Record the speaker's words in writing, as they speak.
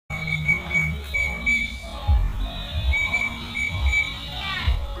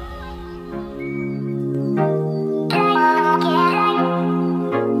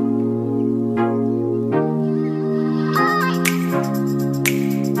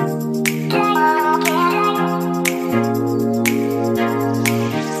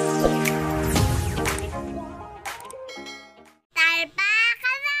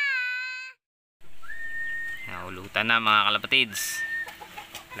kalapatids.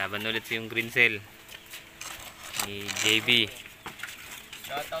 Laban ulit yung green cell ni JB.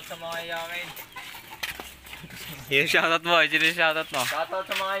 Shoutout sa mga yakin. Yung shoutout mo, sino yung shoutout mo? Shoutout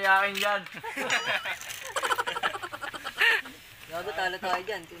sa mga yakin dyan. Gago, talo tayo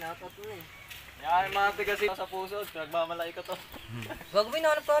dyan. Tinatot mo eh. Yakin mga tigas sa puso. Nagmamalaki ko to. Gago,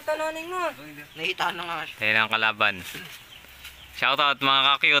 nahanap pa tananin mo. Nahita na nga siya. Ayan ang kalaban. Shoutout mga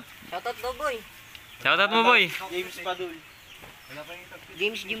ka-cute. Shoutout daw, boy. Shoutout mo, boy. James Padul.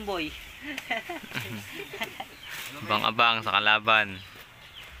 James Jimboy. Abang-abang sa kalaban.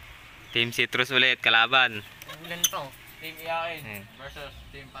 Team Citrus ulit, kalaban. Ulan pa oh. Team Yakin versus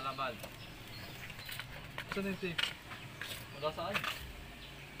Team Palaban. Saan yung team? Wala saan?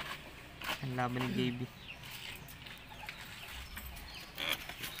 Ang laban ni JB.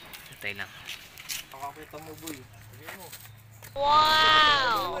 Patay lang. Nakakita mo, boy. Sige mo.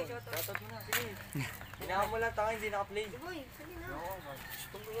 Wow! Shoutout mo na, sige. Hinahan mo lang, taka, hindi naka-play. Boy, sige na.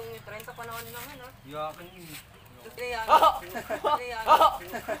 Itong yung 30 pa naman naman ha. Yakin yun. Ito yan.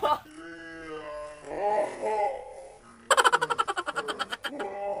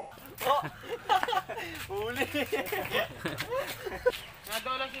 Huli!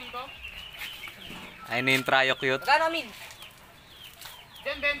 Nadola 5? Ayun na yung tryo cute. Magkano, Amid?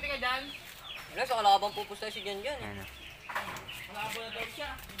 Diyan, 20 ka dyan. Wala, sa kalabang pupusta si Jan dyan. Ayan na. Malabo na daw siya.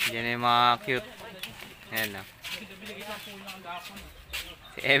 Yan yung mga cute. Ayan na.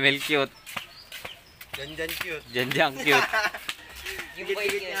 Si Emil cute. Dyan cute. Diyan cute. Jimboy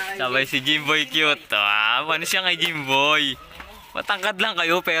yan. Sabay si Jimboy cute. Ah, ano siya kay Jimboy? Matangkad lang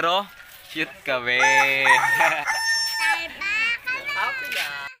kayo pero cute kami.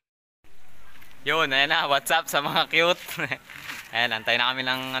 Yun, ayan na. What's up sa mga cute? Ayan, antay na kami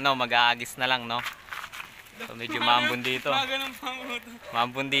ng mag-aagis na lang, no? So, medyo mambun dito.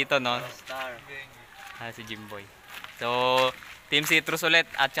 Mambun dito, no? Star. Si Jimboy. So, Team Citrus ulit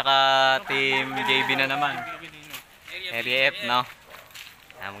at saka Team JB na naman. Area F, no?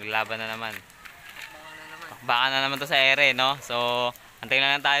 Maglalaban na naman. Baka na naman to sa ere, no? So, antayin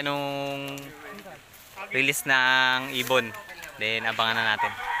lang tayo nung release ng ibon. Then, abangan na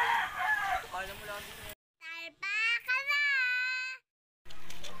natin.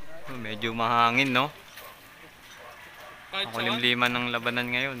 Medyo mahangin, no? Makulimliman ng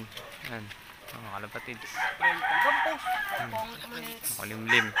labanan ngayon. Yan. Mga kalapatids.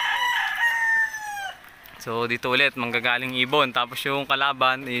 Makulimlim. So dito ulit manggagaling ibon. Tapos yung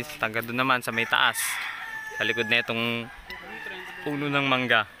kalaban is taga doon naman sa may taas. Sa likod na itong puno ng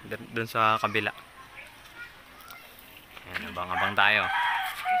mangga. Doon sa kabila. Yan, abang-abang tayo.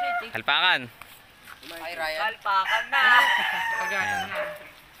 Kalpakan. Ay, Ryan. Kalpakan na! Ayan.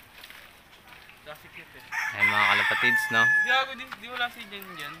 Ayan mga kalapatids, no? Di wala si Jen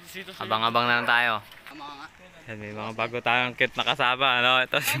dyan. Abang-abang na lang tayo. Ayan, may mga bago tayong cute na kasama, ano?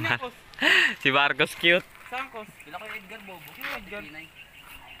 Ito si Marcos cute. Saan ko? Kila ko yung Edgar Bobo. Sino Edgar?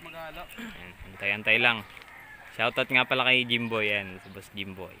 Magalo. Antay-antay lang. Shoutout nga pala kay Jimboy, yan. Si Boss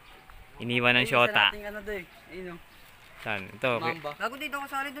Jimboy. Iniwan ng shota. Saan? Ito. Gago, dito ako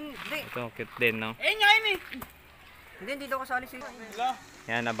sali dun. Hindi. Ito, cute din, no? Nga yun eh. Hindi, dito ako sali si...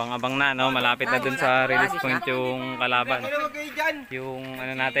 Yan, abang-abang na, no? Malapit na dun sa release point yung kalaban. Wala mo kayo dyan. Yung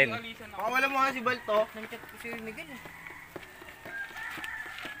ano natin. Baka wala mo nga si Balto. Nang-chat ko si Miguel eh.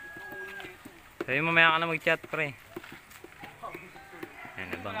 Sabi mamaya ka na mag-chat, pre.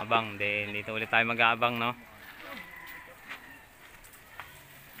 Yan, abang-abang. Then, dito ulit tayo mag-aabang, no?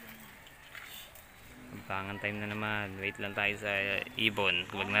 Magpangan time na naman. Wait lang tayo sa ibon.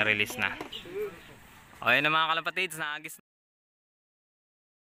 Huwag na-release na. O, yun na mga kalapatids. Naagis na.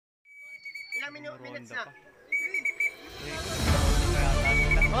 Ilang minutes na?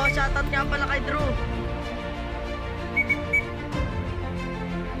 Oh, shoutout nga pala kay Drew.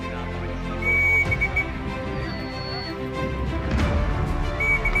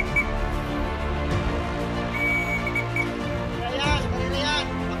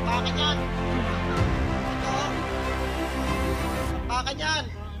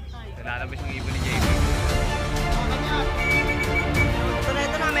 Lalabas yung ibon ni JB.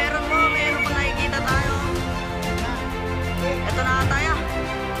 Ito na, meron pa nakikita tayo. Ito na tayo.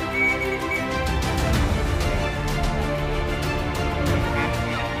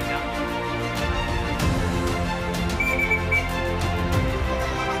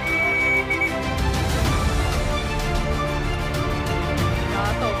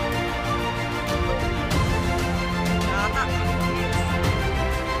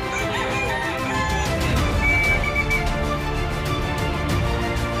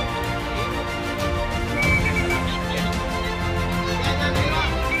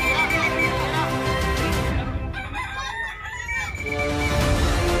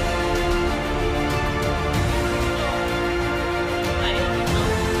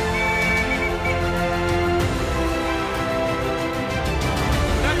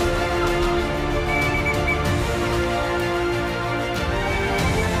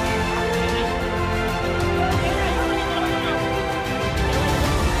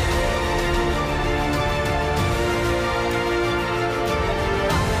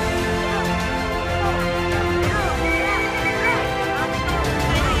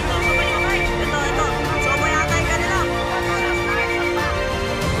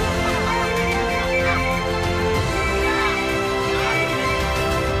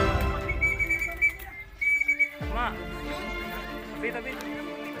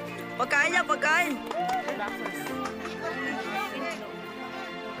 Pagkain niya, pagkain.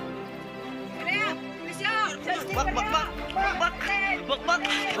 Bak.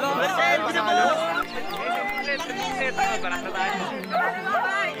 Marcel, bisa mo.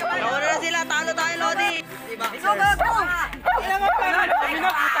 Talo na sila, talo tayo, Lodi. Ikaw bago.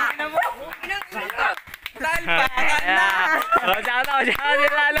 Kalapatan na. Oh, shout out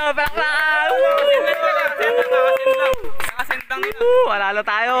lalo, palakpakan. Malalo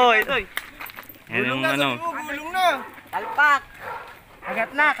tayo. Yan yung ano. Gulong na. Kalpak.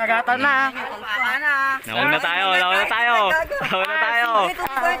 Kagatan na. Nauna tayo.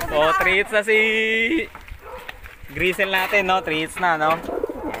 Oh, 3 hits na si Grisel natin, no? 3 hits na, no?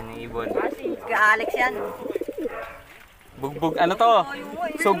 Yan yung ibon. Alex yan. Bugbog, ano to?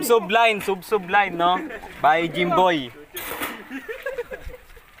 Sub line, no? By Jimboy.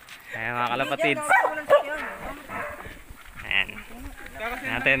 Ayan mga kalapatids. Ayan.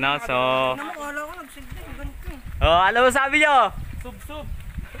 Natin, no? So, oh, ano mo sabi nyo? Sub.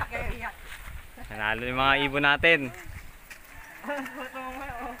 Nanalo yung mga ibon natin.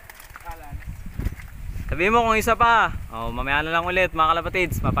 Sabihin mo kung isa pa. Oh, mamaya na lang ulit mga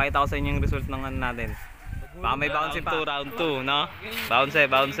kalapatids. Papakita ko sa inyo yung result ng ano natin. Baka may bounce pa. Round 2, no? Bounce.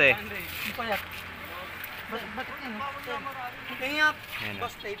 Kaya, Ayan, no?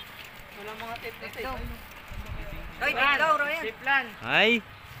 boss tape. Wala mga tape na tape. Ay, ikaw, Ryan. Ay!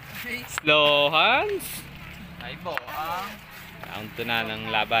 Slow hands! Ay po, Round 2 na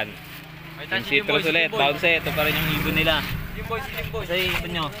ng laban. Yung citrus ulit, bounce. Ito pa rin yung ibon nila. Jimboy. Sa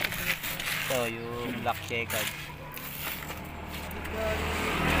ibon nyo. Ito, yung black checkered.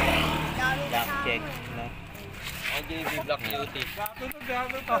 Black check, no? JB Black Beauty. Bakit?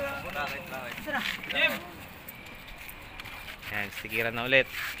 Jim! Ayan, stikiran na ulit.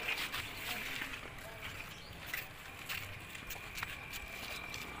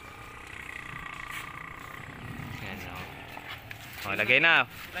 Ayan, no? O, lagay na.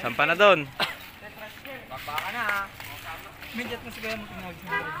 Sampa na doon. Bakbakan na, ha. Minjat na sigara mo tinawag.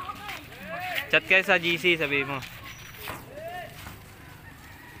 Chat kayo sa GC, sabihin mo.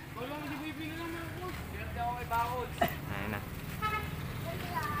 Ayan na.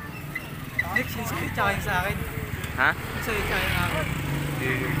 Nick, sinsulit tsaka yung sa akin. Ha? Sinsulit tsaka yung akin.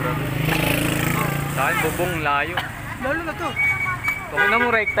 Sa akin, bubong layo. Lalo na to. Kung na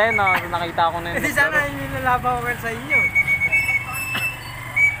mo rekta yun, nakita ko na yun. Kasi sana yung nilalaban ko sa inyo.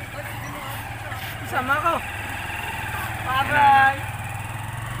 Sama ko. Bye-bye.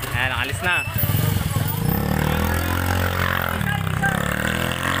 Ayan, nakalis na.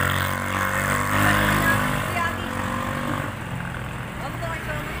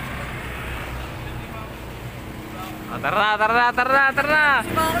 Oh, tara.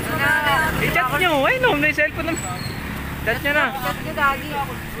 I-chat nyo. Ay no, may cellphone na. Chat nyo na.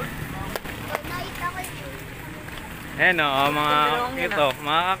 Ayan o, mga cute o.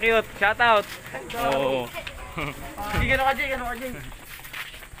 Mga cute. Shoutout. Oo. Gano ka, Jay?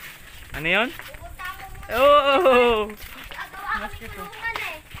 Ano yun? Oo.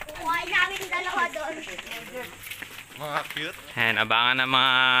 Mga cute. Ayan, abangan na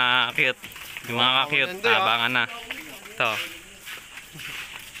mga cute. Yung mga cute, abangan na. Ito.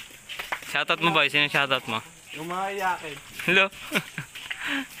 Shoutout mo boy, sino shoutout mo? Yung mga iyakin. Hello?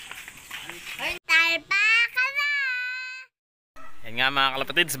 Yan nga mga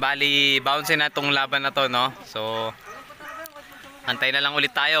kalapatids, bali bounce na itong laban na to, no? So, antay na lang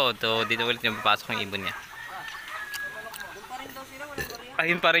ulit tayo. So, dito ulit yung papasok yung ibon niya.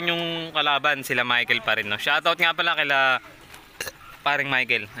 Ayun pa rin yung kalaban, sila Michael pa rin, no? Shoutout nga pala kila paring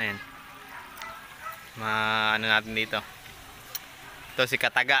Michael. Ayan. Ano natin dito. Ito si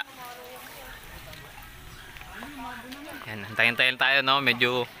Kataga. Yan, antayin tayo, no?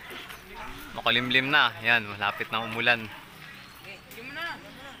 Medyo makulimlim na. Yan, malapit na umulan.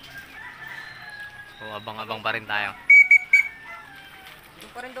 So, abang-abang pa rin tayo.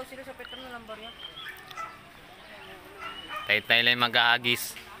 Doon pa rin daw sila sa Petron na lambar yan. Tayo lang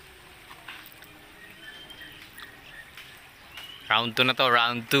mag-aagis. Round 2 na to,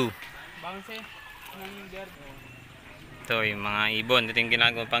 round 2. Bounce eh. Ito yung mga ibon. Ito yung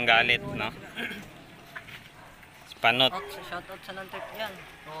ginagawa pang galit, no? Panot. Shoutout sa non-trip yan.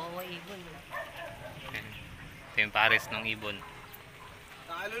 Oo, ibon. Ito yung pares ng ibon.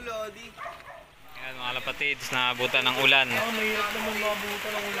 Talo, Lodi. Yan mga kalapatids, naabutan ng ulan. Mahirap naman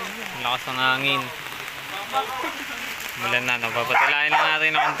mabutan ng ulan yun. Ang lakas ng hangin. Ulan na, napapatilayan lang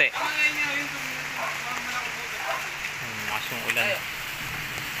natin ng konti. Lakas yung ulan.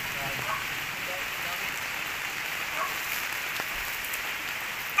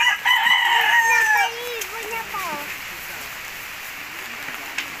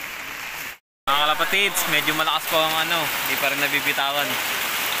 kalapatids, medyo malakas po ang ano, hindi pa rin nabibitawan.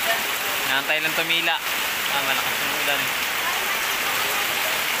 Naantay lang tumila. Malakas yung ulan.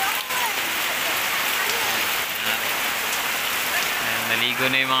 Ayan, naligo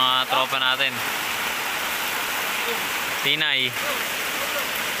na yung mga tropa natin. Tinay.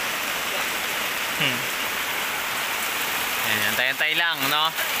 Ayan, antay-antay lang,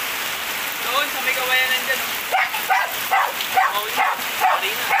 no? Doon, sa may kawayanan dyan.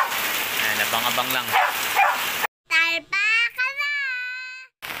 Ayan, abang-abang lang. Bakbakan na!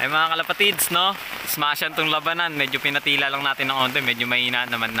 Ay mga kalapatids, no? Smashan tong labanan. Medyo pinatila lang natin ng onte. Medyo mahina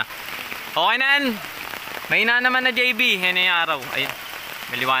naman na. Okay na yan. Mahina naman na JB. Yan na yung araw. Ayun.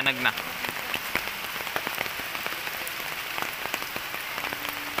 Maliwanag na.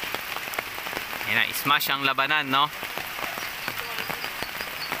 Ayan na. Smash ang labanan, no?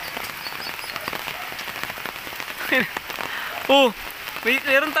 Oh!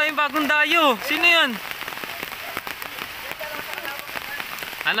 Meron tayong bagong dayo. Sino yun?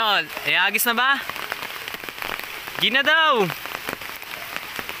 Ano? Agis na ba? Gina daw!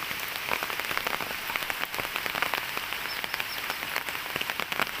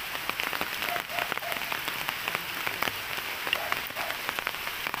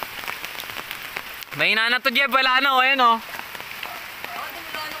 Mahina na to, Jeb. Wala na, o. Ayan, o.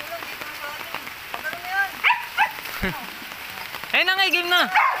 Ayun na nga, game na.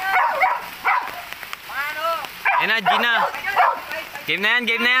 Ayun na, Gina. Game na yan,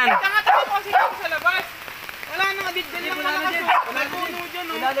 game na yan. Tanga-tanga po kasi dito sa labas. Wala nang abid-dal lang malakas. Wala puno dyan,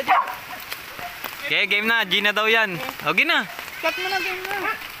 oh. Okay, game na. Gina daw yan. O, Gina. Cut mo na, game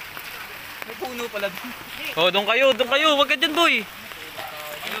na. May puno pala dun. O, doon kayo, doon kayo. Huwag ka dyan, boy.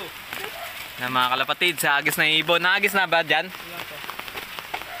 Na mga kalapatid, sa agis na ibon. Naagis na ba dyan?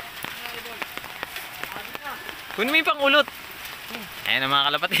 Kunin mo yung pang-ulot. Ayan ang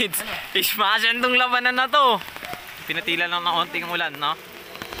mga kalapatids. Ismasyan tong labanan na to. Pinatila lang ng onting ulan, no?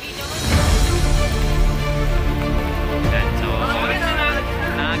 Ayan, so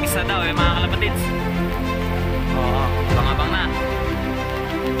naagis na daw yung mga kalapatids. Oo, abang-abang na.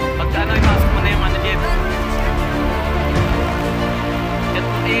 Pag ano, ipasok mo na yung ano, Jeff.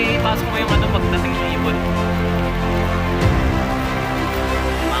 Ipasok mo yung ano pagdating ng ibon.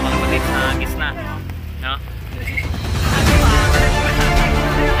 Mga kalapatids, naagis na. No?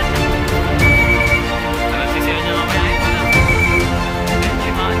 Sisiyan niya mamaya ito lang.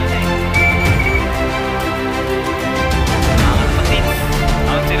 Lima ano na eh. Mga kalapatids.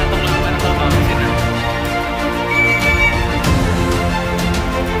 Tawag sila itong laban ito. Tawag sila.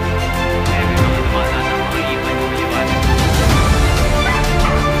 Kaya may mga dumadaan ng mga ipan yung maliwanag.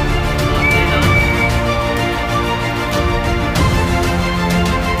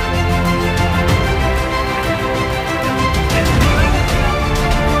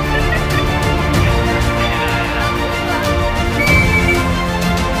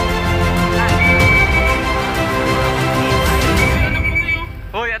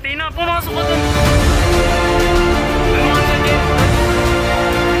 Hoy, Athena, pumasok ka dun. Ano nga siya, Jeff?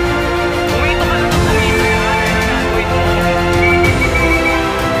 Pumito ka lang. Pumito.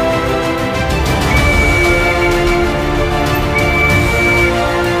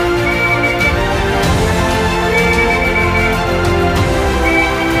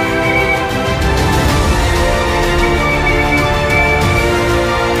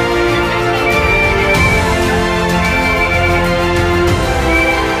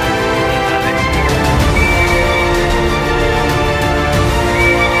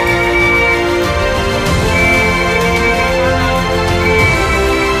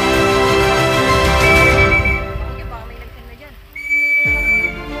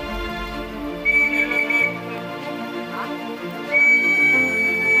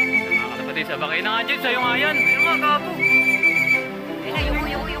 Sabakay na nga, Jeff. Sa'yo nga yan. Ayun nga, gabo. Ayun na,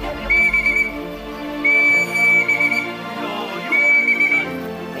 yuko.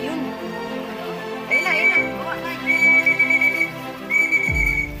 Ayun. Ayun na. Bawa na.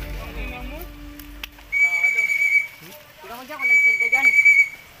 Tingnan mo dyan kung nag-send ka dyan.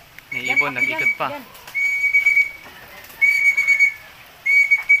 May ibon, nag-ikot pa.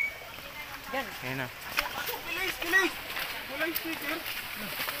 Dyan. Ayun na. Bilis! Wala yung sticker.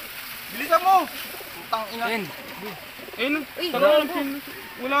 Bilisan mo! Putang ina. Ayun. Ayun. Uy, Tara, gago.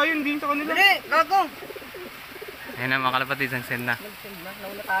 wala yun, din sa kanila. Dali, gago. Ayun na mga kalapatids, ang send na. Nag-send na.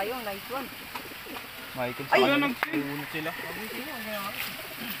 Nauna tayo. Nice one. Michael, Ay! wala nag-send. Sila.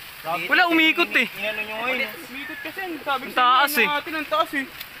 Wala, umiikot eh. Inano nyo ngayon. Umikot kasi. Sabi Ang taas eh. natin ang taas eh.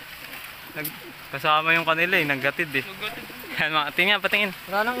 Kasama yung kanila eh, naggatid eh. Yan mga, tingnan, patingin.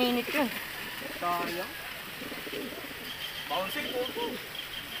 Wala nang init yun. Sayang. Bouncing po.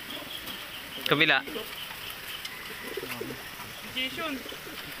 Kabila.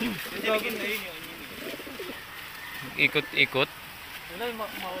 Ikot-ikot. Wala,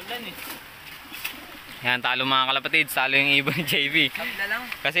 mawalan eh. Yan, talo mga kalapatids. Talo yung ibon ni JB. Tabla lang.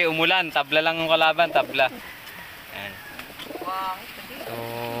 Kasi umulan. Tabla lang yung kalaban. Tabla. Yan. Wangit kasi. So,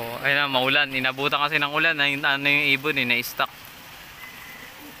 ayun na, maulan. Inabutan kasi ng ulan. Ano yung ibon eh, na-stuck.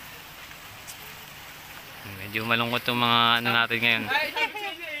 Medyo malungkot yung mga ano natin ngayon.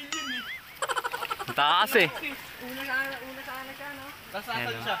 Ang taas eh. Una sana siya, no? Nasaan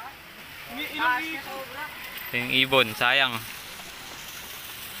Ayan, siya? Taas niya sobra. Ito yung ibon. Sayang.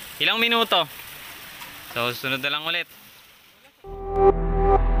 Ilang minuto? So, sunod na lang ulit.